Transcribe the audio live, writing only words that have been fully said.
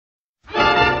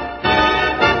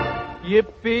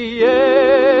Yippee-yay,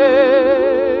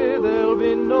 there'll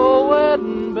be no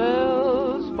wedding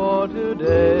bells for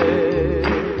today.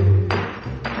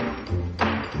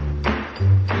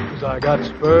 'Cause I got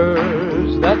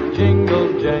spurs that jingle,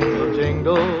 jangle,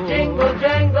 jingle. Jingle,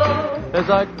 jangle. As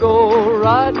I go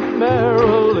riding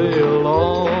merrily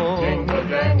along. Jingle,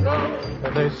 jangle.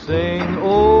 And they sing,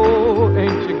 oh,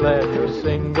 ain't you glad you're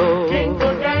single?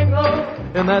 Jingle, jangle.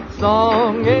 And that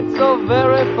song ain't so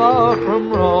very far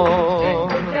from wrong.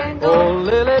 Jingle, jangle. Oh,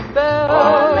 Lily Bell,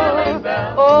 Oh, Lily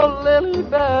Bell. oh, Lily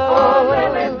Bell, Oh,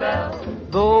 Lily Bell.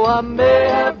 though I may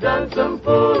have done some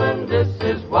fooling, this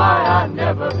is why I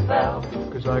never fell.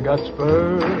 'Cause I got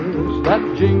spurs that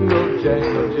jingle,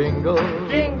 jangle, jingle.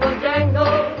 Jingle,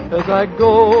 jangle. As I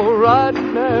go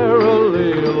riding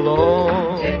merrily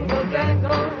along. Jingle,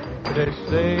 jangle. They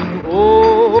sing,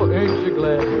 oh, ain't you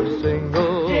glad you're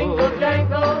single? Jingle,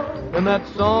 jangle. And that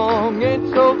song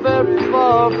ain't so very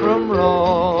far from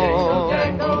wrong. Jingle,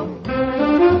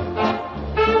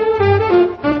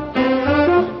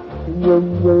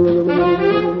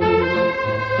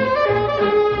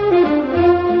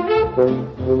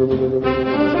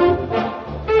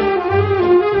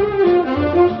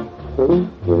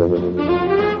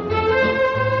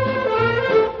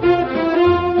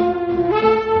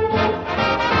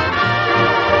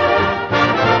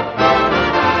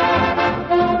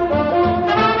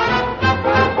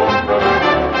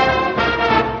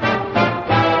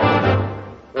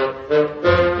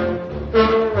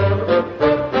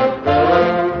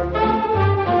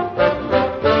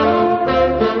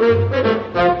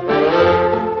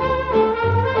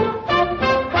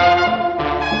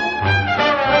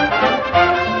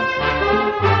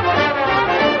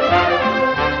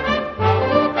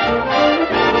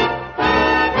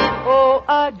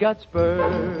 got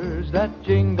spurs that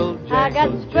jingle, jangle, I got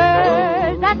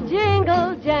spurs that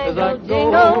jingle, as I jangle, go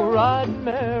jingle. riding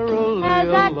merrily As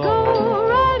I along. go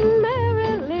riding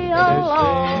merrily They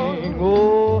along. sing,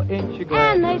 oh, ain't you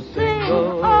glad And they you're sing,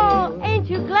 single? oh, ain't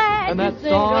you glad And you're that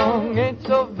single? song ain't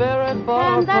so very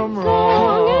far And that from song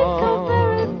wrong. ain't so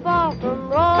very far from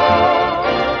wrong.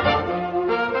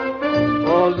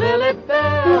 Oh, Lily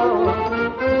Bell,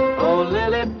 oh,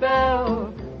 Lily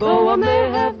Bell, though I may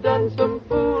have done some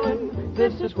fooling,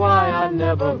 this is why I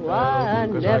never fell.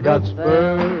 'Cause I got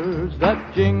spurs that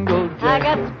jingle, jangle, I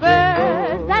got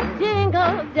spurs that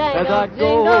jingle, jangle, as I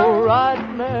jingle. go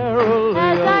riding merrily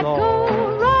As I along. go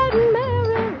riding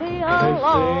merrily They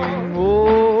along. sing,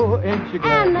 oh, ain't you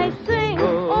glad And they you're sing,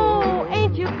 single? oh,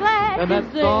 ain't you glad And you're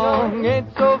that song ain't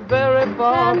so very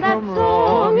far And that from song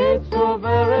wrong. ain't Ain't so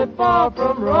very far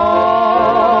from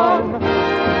wrong.